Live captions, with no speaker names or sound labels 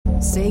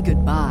Say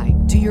goodbye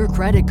to your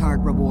credit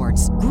card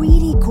rewards.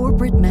 Greedy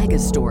corporate mega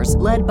stores,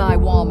 led by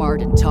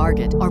Walmart and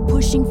Target, are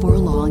pushing for a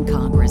law in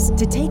Congress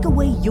to take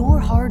away your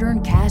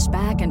hard-earned cash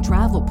back and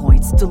travel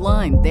points to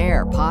line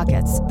their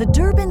pockets. The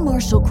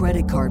Durbin-Marshall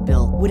credit card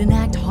bill would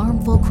enact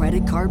harmful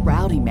credit card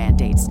routing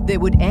mandates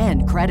that would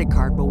end credit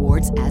card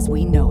rewards as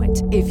we know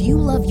it. If you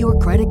love your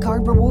credit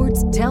card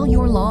rewards, tell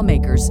your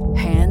lawmakers,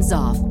 hands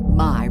off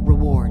my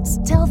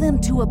rewards. Tell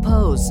them to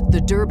oppose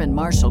the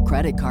Durbin-Marshall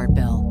credit card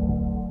bill.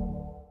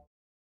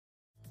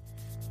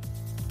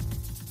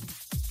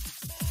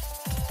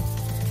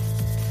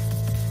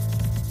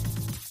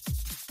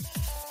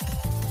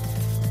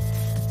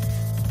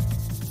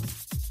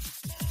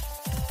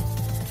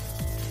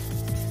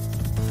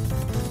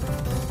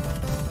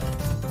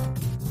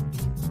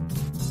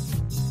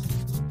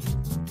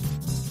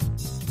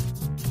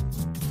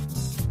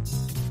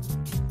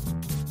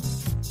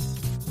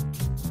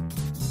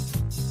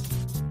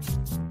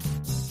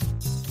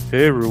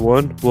 Hey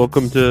everyone,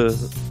 welcome to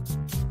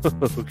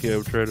okay,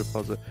 I'm trying to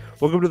pause it.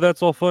 Welcome to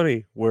That's All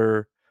Funny,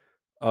 where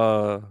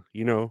trying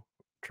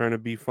to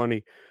be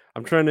funny.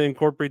 I'm trying to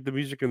incorporate the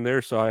music in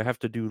there so I have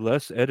to do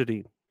less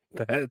editing.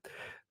 That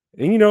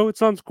it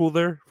sounds cool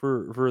there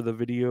for the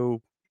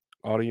video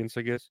audience,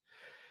 I guess.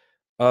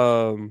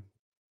 Um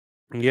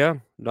yeah,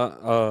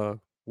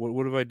 not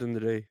what have I done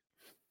today?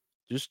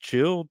 Just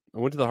chilled. I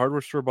went to the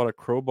hardware store, bought a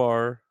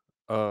crowbar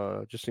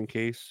just in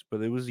case,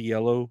 but it was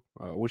yellow.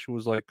 I wish it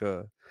was like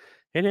a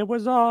and it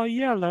was all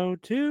yellow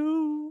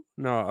too.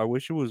 No, I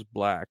wish it was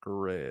black or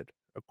red,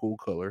 a cool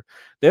color.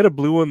 They had a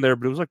blue one there,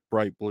 but it was like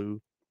bright blue.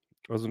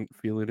 I wasn't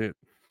feeling it.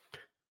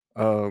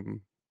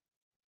 Um,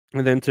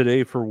 and then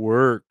today for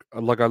work, I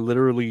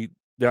literally,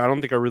 yeah, I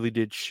don't think I really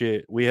did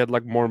shit. We had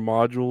like more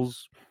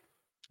modules.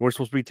 We're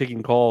supposed to be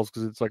taking calls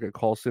because it's like a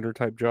call center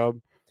type job,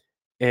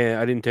 and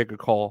I didn't take a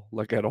call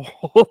like at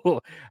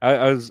all.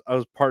 I was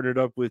partnered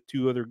up with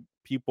two other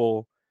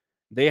people.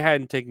 They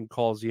hadn't taken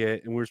calls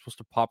yet, and we were supposed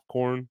to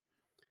popcorn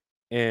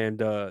and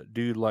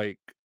dude, like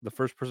the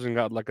first person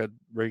got like a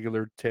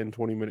regular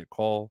 10-20 minute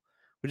call,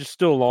 which is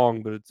still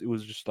long, but it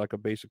was just like a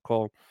basic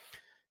call.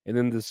 And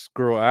then this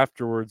girl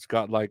afterwards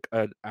got like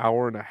an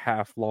hour and a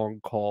half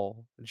long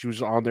call, and she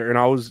was on there, and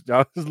I was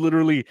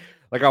literally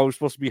like I was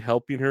supposed to be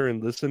helping her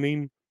and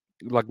listening,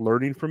 like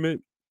learning from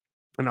it,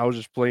 and I was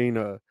just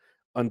playing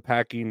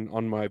unpacking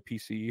on my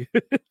PC,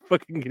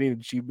 fucking getting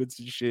achievements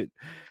and shit.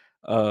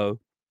 Uh,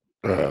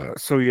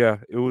 so yeah,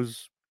 it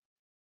was,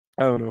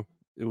 I don't know.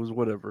 It was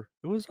whatever.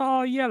 It was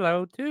all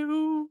yellow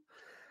too.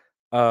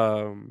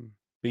 Um,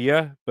 but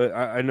yeah, but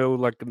I know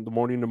like in the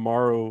morning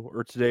tomorrow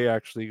or today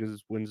actually because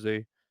it's Wednesday.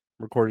 I'm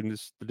recording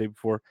this the day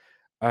before.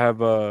 I have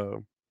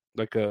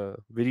like a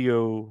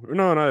video or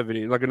no, not a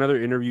video, like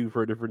another interview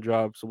for a different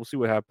job. So we'll see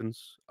what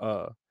happens.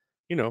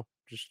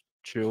 Just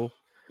chill.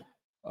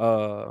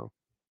 I'm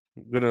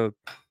gonna,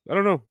 I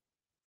don't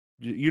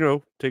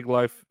know, take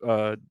life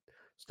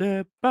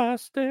step by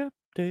step,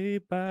 day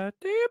by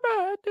day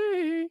by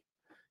day.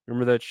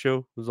 Remember that show?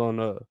 It was on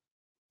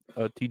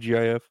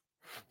TGIF.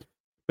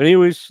 But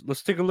anyways,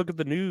 let's take a look at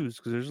the news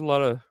because there's a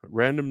lot of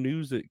random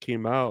news that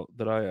came out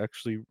that I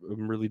actually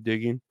am really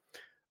digging.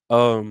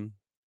 Um,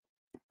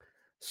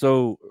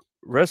 so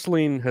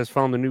wrestling has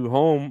found a new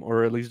home,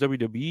 or at least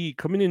WWE,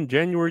 coming in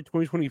January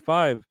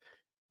 2025.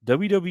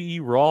 WWE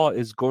Raw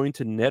is going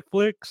to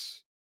Netflix.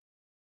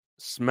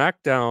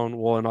 SmackDown,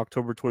 well, in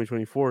October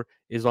 2024,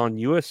 is on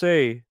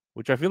USA,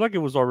 which I feel like it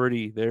was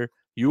already there.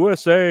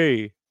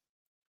 USA,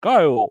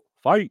 Kyle,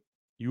 fight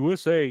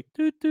USA.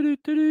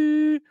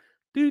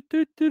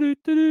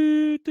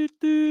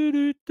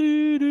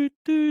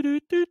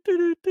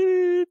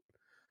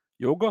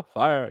 Yoga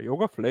Fire,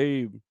 Yoga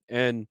Flame,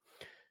 and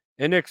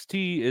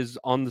NXT is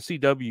on the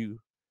CW,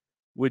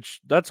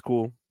 which that's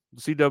cool.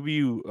 The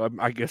CW,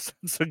 I guess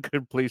that's a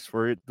good place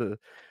for it. The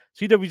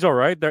CW's all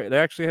right. They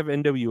actually have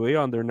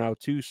NWA on there now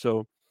too.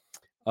 So,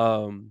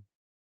 um,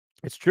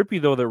 it's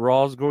trippy though that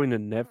Raw's going to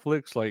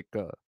Netflix. Like,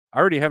 I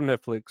already have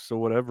Netflix, so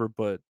whatever.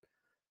 But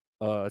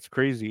it's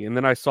crazy. And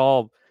then I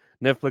saw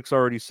Netflix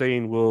already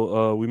saying,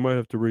 "Well, we might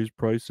have to raise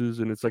prices,"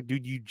 and it's like,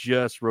 dude, you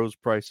just rose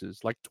prices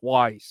like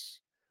twice.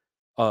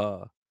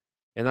 Uh,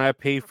 and I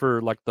pay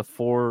for like the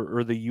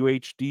the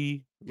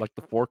UHD, like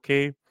the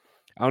 4K.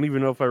 I don't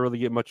even know if I really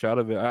get much out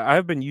of it. I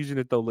have been using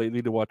it though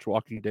lately to watch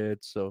Walking Dead,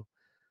 so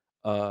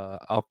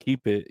I'll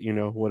keep it,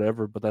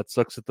 whatever. But that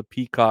sucks that the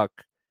Peacock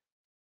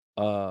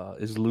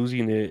is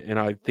losing it, and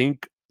I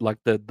think like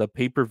the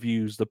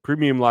pay-per-views, the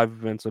premium live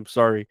events, I'm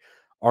sorry,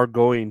 are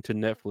going to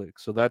Netflix.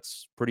 So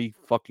that's pretty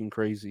fucking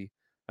crazy.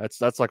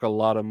 That's like a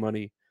lot of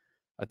money.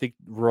 I think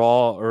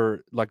Raw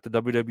or like the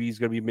WWE is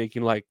gonna be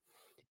making like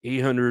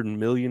 $800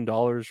 million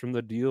from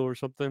the deal or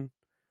something,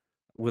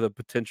 with a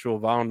potential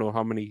of I don't know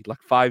how many,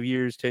 like 5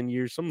 years, 10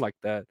 years, something like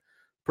that.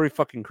 Pretty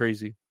fucking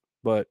crazy.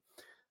 But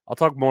I'll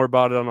talk more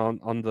about it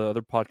on the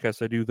other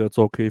podcast I do. That's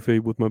all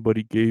kayfabe with my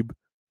buddy Gabe.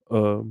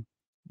 Um,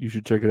 you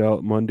should check it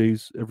out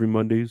Mondays, every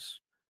Mondays.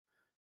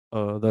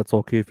 That's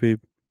all kayfabe,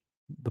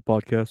 the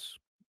podcast,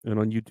 and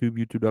on YouTube,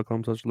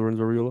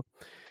 youtube.com/Lorenzo Ariola.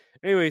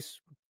 Anyways,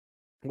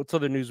 What's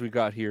other news we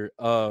got here?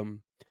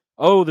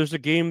 Oh, there's a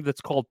game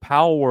that's called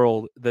Pal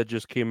World that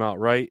just came out,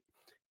 right?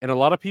 And a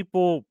lot of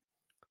people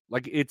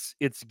like it's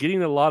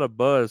getting a lot of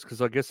buzz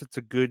because I guess it's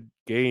a good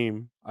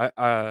game.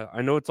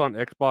 I know it's on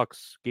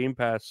Xbox Game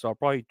Pass, so I'll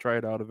probably try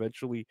it out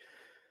eventually.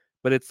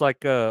 But it's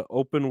like a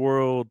open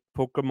world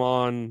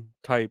Pokemon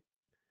type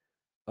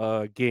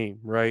game,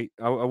 right?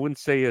 I wouldn't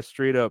say a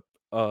straight up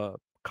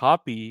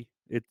copy.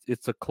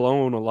 It's a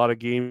clone. A lot of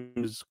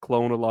games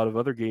clone a lot of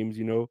other games,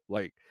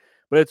 like,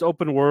 but it's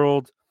open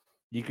world.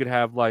 You could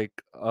have like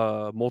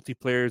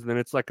multiplayers, and then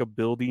it's like a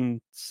building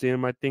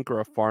sim, I think, or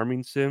a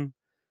farming sim.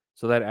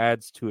 So that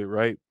adds to it,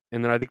 right?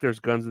 And then I think there's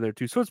guns in there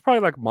too. So it's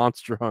probably like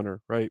Monster Hunter,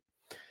 right?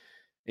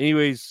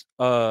 Anyways,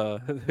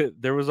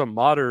 there was a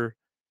modder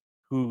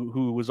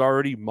who was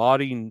already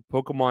modding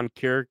Pokemon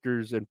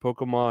characters and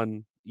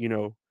Pokemon,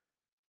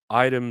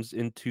 items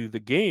into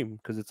the game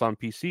because it's on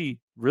PC,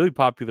 really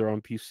popular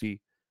on PC.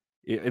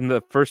 In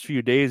the first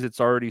few days, it's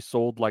already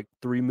sold like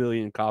 3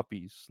 million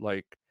copies,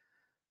 like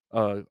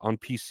on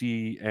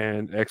PC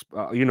and X.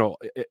 I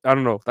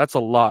don't know. That's a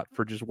lot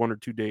for just 1 or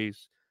 2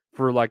 days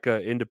for like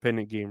a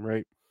independent game,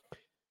 right?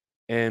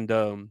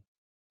 And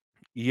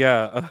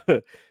yeah,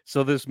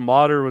 so this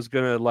modder was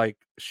gonna like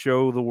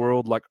show the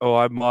world like, oh,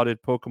 I modded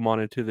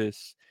Pokemon into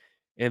this,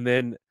 and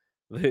then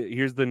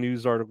here's the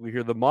news article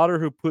here. The modder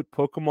who put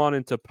Pokemon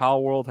into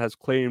Pal World has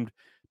claimed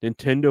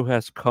Nintendo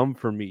has come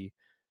for me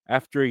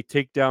after a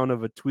takedown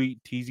of a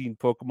tweet teasing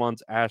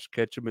Pokemon's Ash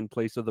Ketchum in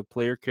place of the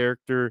player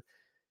character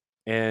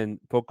and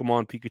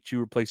Pokemon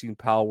Pikachu replacing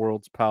Pal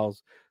World's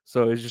pals.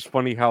 So it's just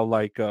funny how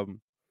like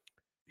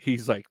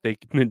he's like they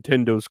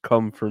Nintendo's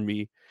come for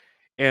me.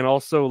 And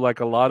also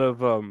like a lot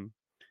of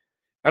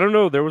I don't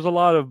know, there was a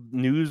lot of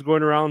news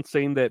going around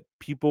saying that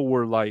people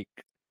were like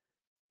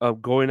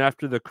going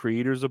after the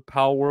creators of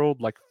Pal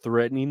World, like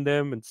threatening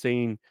them and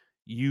saying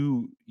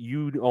you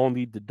all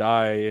need to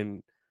die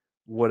and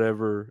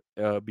whatever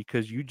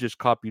because you just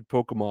copied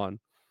Pokemon.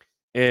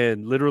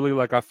 And literally,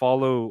 like I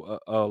follow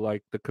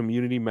like the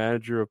community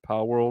manager of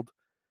Pal World.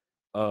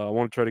 I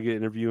want to try to get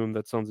interview him.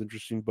 That sounds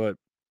interesting, but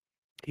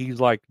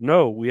he's like,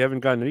 no, we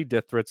haven't gotten any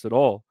death threats at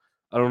all.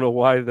 I don't know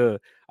why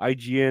the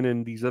IGN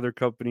and these other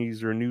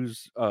companies or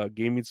news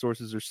gaming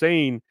sources are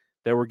saying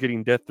that we're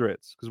getting death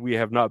threats because we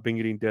have not been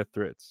getting death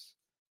threats.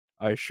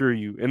 I assure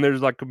you. And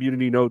there's like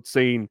community notes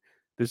saying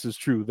this is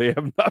true. They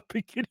have not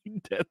been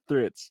getting death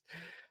threats.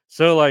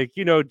 So like,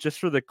 just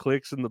for the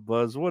clicks and the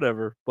buzz,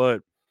 whatever.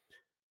 But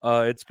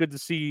it's good to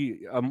see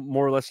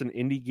more or less an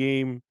indie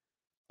game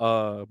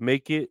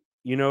make it.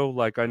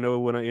 Like I know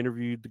when I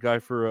interviewed the guy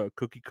for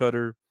Cookie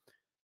Cutter,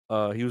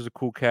 he was a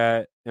cool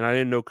cat, and I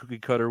didn't know Cookie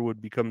Cutter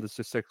would become the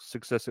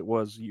success it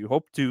was. You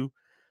hope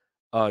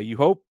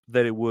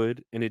that it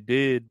would, and it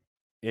did.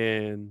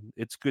 And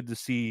it's good to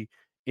see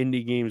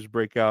indie games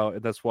break out,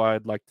 and that's why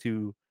I'd like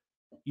to,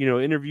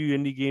 interview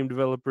indie game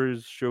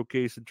developers,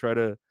 showcase, and try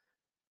to,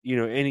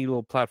 any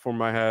little platform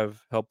I have,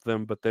 help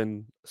them, but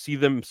then see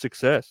them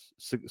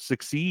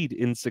succeed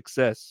in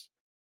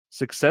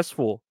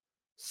successful,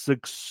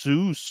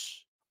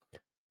 success.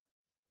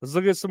 Let's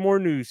look at some more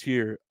news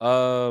here.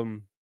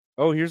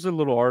 Oh, here's a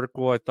little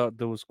article I thought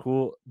that was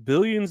cool.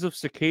 Billions of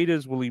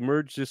cicadas will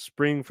emerge this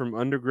spring from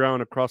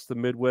underground across the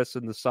Midwest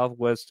and the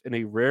Southwest in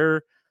a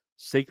rare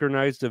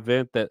synchronized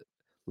event that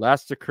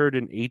last occurred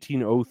in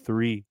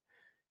 1803.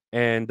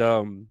 And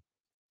I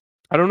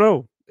don't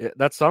know.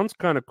 That sounds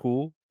kind of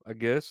cool, I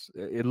guess.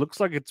 It looks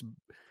like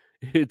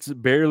it's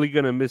barely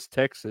going to miss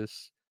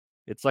Texas.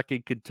 It's like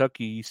in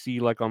Kentucky, you see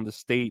like on the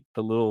state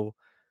the little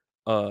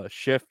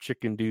chef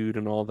chicken dude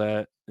and all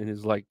that and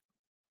his like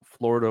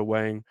Florida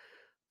wang.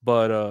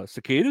 But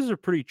cicadas are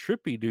pretty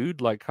trippy,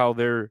 dude. Like how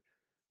they're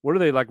what are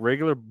they like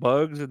regular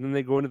bugs and then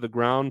they go into the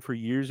ground for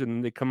years and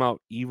then they come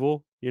out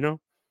evil, and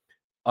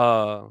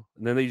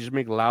then they just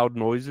make loud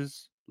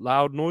noises.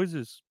 Loud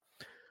noises.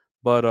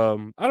 But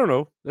I don't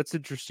know. That's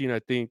interesting, I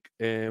think,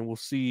 and we'll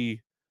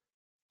see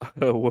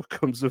what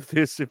comes of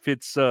this if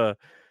it's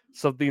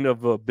something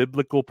of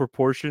biblical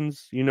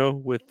proportions,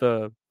 with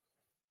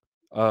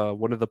one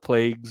of the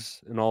plagues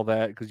and all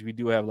that because we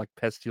do have like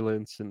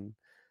pestilence and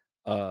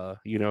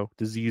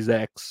disease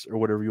X or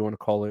whatever you want to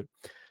call it.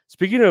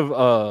 Speaking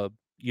of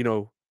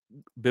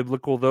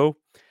biblical though,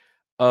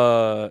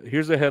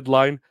 here's a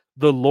headline.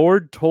 The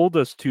Lord told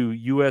us to,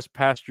 US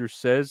pastor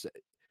says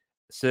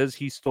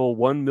he stole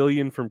 1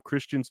 million from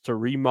Christians to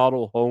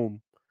remodel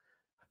home.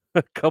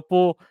 A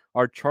couple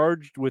are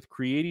charged with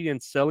creating and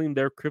selling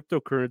their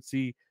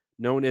cryptocurrency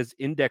known as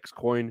Index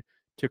Coin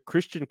to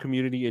Christian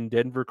community in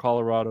Denver,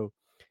 Colorado.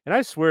 And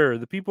I swear,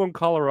 the people in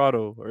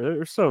Colorado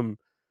there's some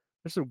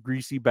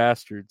greasy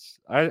bastards.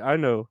 I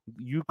know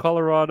you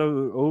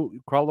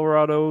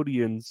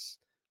Coloradians.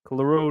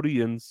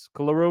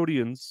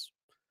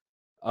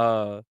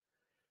 Uh,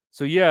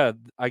 so yeah,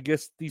 I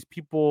guess these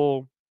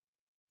people,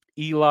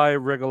 Eli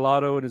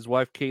Regalado and his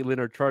wife Caitlin,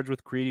 are charged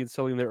with creating and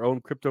selling their own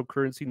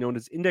cryptocurrency known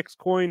as Index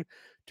Coin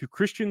to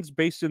Christians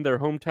based in their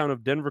hometown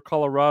of Denver,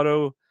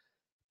 Colorado,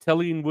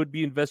 telling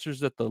would-be investors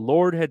that the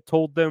Lord had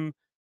told them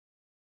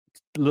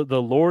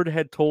the Lord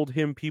had told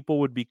him people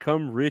would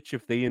become rich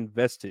if they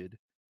invested.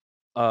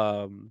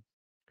 Um,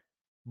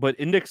 but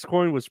index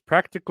coin was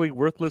practically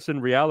worthless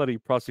in reality,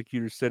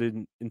 prosecutors said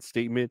in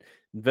statement.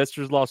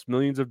 Investors lost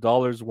millions of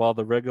dollars while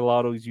the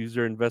regulatos used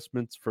their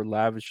investments for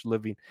lavish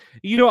living.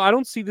 I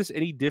don't see this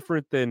any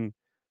different than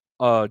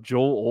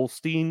Joel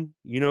Osteen,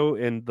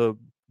 and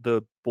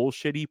the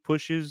bullshit he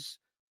pushes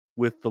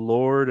with the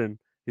Lord and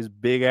his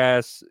big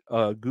ass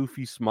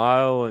goofy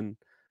smile, and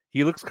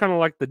he looks kind of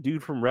like the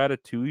dude from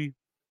Ratatouille.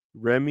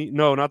 Remy,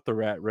 no, not the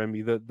rat,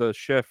 Remy, the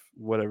chef,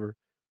 whatever,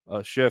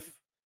 chef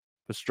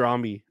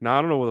Pastrami. Now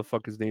I don't know what the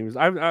fuck his name is.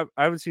 I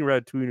haven't seen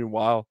Ratatouille in a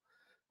while.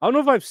 I don't know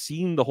if I've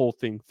seen the whole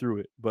thing through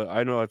it, but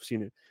I know I've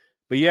seen it.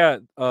 But yeah,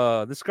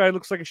 this guy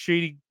looks like a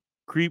shady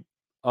creep.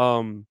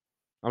 I'm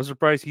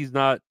surprised he's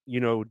not,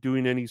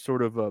 doing any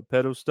sort of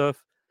pedo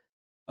stuff,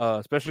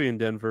 especially in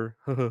Denver.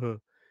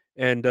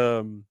 And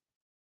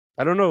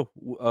I don't know.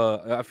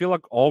 I feel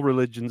like all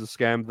religion's a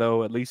scam,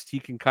 though. At least he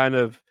can kind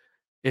of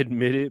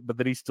admit it, but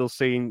then he's still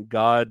saying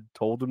God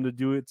told him to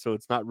do it, so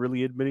it's not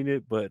really admitting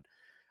it. But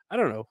I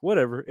don't know.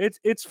 Whatever.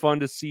 It's fun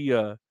to see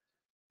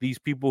these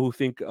people who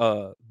think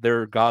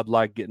they're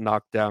godlike get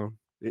knocked down.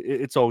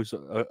 It's always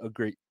a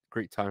great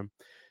time.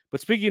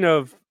 But speaking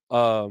of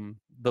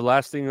the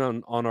last thing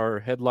on our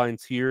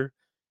headlines here,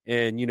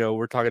 and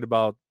we're talking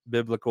about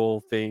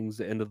biblical things,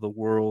 the end of the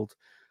world.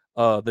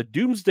 The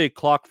doomsday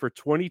clock for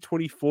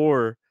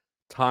 2024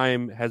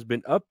 time has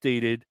been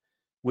updated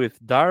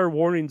with dire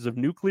warnings of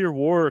nuclear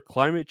war,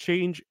 climate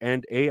change,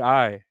 and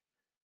AI.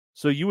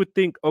 So you would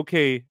think,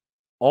 okay,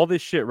 all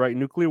this shit, right?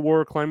 Nuclear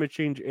war, climate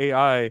change,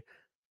 AI,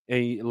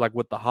 and like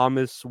with the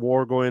Hamas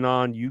war going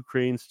on,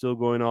 Ukraine still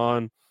going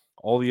on,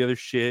 all the other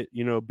shit,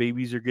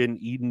 babies are getting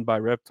eaten by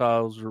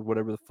reptiles or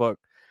whatever the fuck.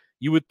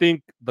 You would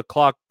think the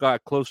clock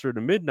got closer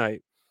to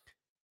midnight.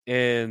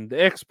 And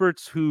the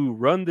experts who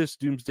run this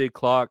doomsday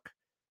clock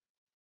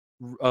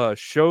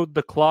showed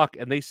the clock,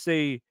 and they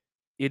say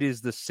it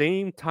is the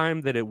same time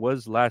that it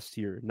was last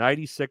year,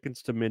 90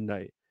 seconds to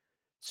midnight.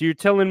 So you're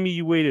telling me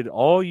you waited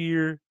all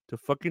year to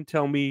fucking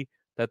tell me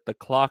that the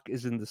clock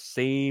is in the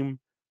same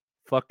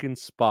fucking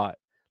spot?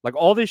 Like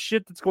all this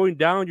shit that's going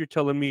down, you're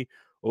telling me,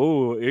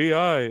 oh,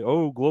 AI,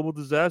 oh, global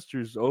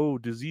disasters, oh,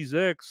 disease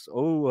X,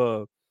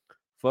 oh,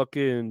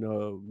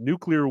 fucking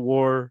nuclear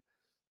war,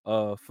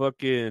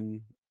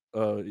 fucking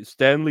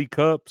Stanley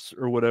Cups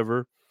or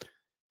whatever,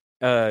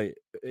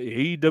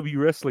 AEW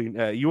wrestling.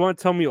 You want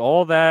to tell me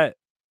all that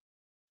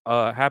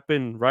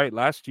happened right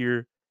last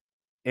year,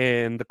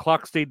 and the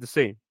clock stayed the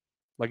same?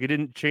 Like it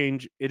didn't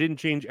change. It didn't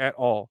change at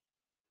all.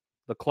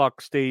 The clock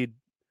stayed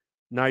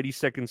 90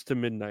 seconds to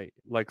midnight,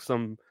 like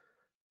some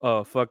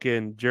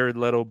fucking Jared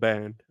Leto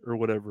band or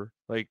whatever.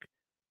 Like,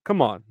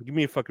 come on, give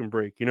me a fucking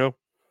break, You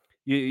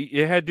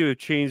had to have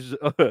changed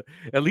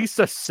at least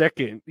a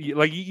second.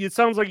 It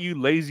sounds like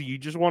you lazy. You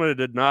just wanted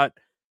to not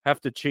have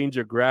to change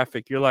a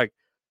graphic. You're like,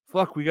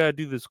 fuck, we gotta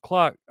do this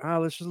clock.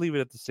 Let's just leave it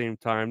at the same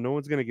time. No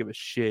one's gonna give a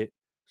shit.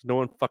 No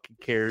one fucking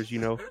cares,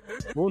 No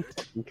one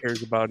fucking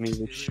cares about any of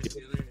this shit.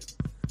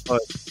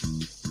 But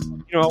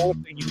I want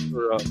to thank you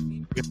for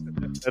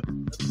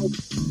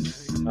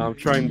I'm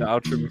trying the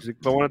outro music,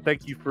 but I want to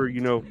thank you for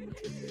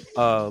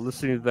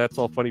listening to That's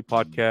All Funny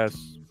podcast.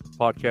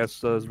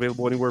 Podcast is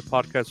available anywhere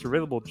podcasts are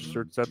available. Just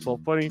search That's All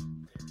Funny.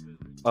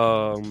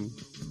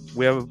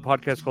 We have a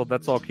podcast called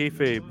That's All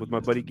Kayfabe with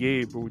my buddy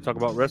Gabe, where we talk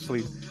about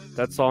wrestling.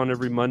 That's on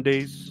every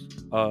Mondays.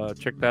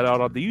 Check that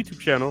out on the YouTube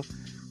channel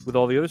with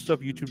all the other stuff.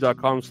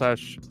 YouTube.com/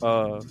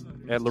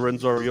 at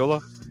Lorenzo Ariola,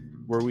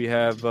 where we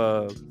have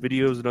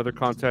videos and other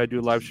content. I do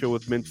a live show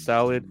with Mint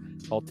Salad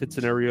called Tits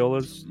and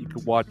Areolas. You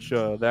can watch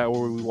that,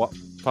 where we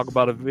talk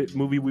about a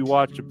movie we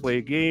watch and play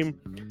a game.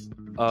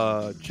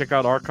 Check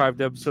out archived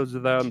episodes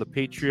of that on the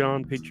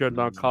Patreon,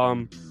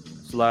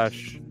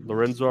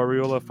 patreon.com/Lorenzo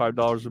Ariola.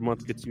 $5 a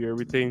month gets you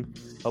everything,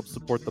 helps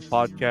support the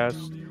podcast.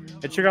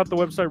 And check out the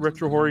website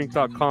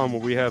retrohorrorinc.com,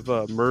 where we have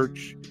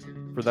merch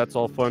for That's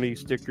All Funny,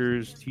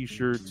 stickers,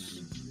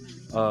 t-shirts,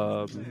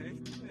 I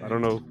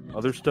don't know,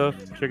 other stuff.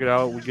 Check it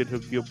out. We get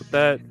hooked you up with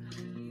that.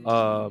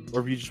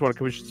 Or if you just want to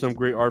commission some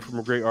great art from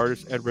a great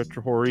artist, at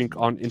Retro Horror Inc.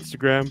 on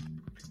Instagram.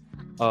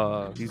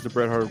 He's the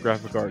Bret Hart of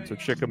graphic art, so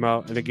check him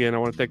out. And again, I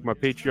want to thank my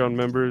Patreon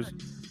members.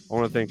 I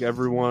want to thank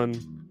everyone.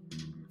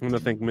 I want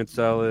to thank Mint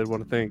Salad. I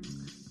want to thank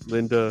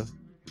Linda,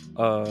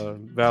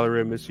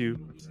 Valerie, I miss you.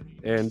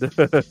 And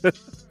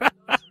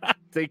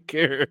take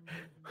care.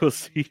 We'll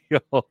see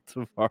y'all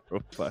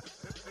tomorrow. Bye.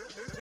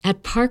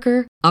 At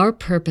Parker, our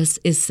purpose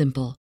is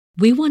simple.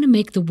 We want to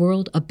make the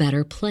world a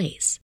better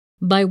place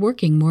by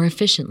working more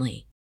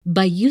efficiently,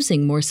 by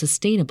using more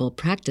sustainable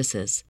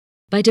practices,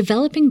 by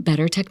developing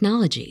better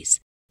technologies.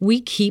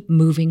 We keep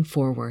moving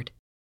forward.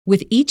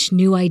 With each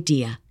new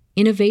idea,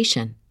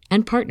 innovation,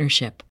 and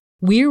partnership,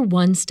 we're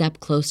one step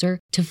closer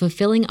to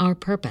fulfilling our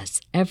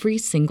purpose every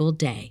single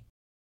day.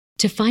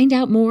 To find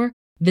out more,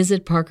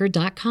 visit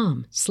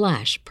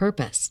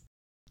parker.com/purpose.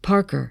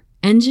 Parker,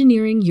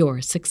 engineering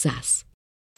your success.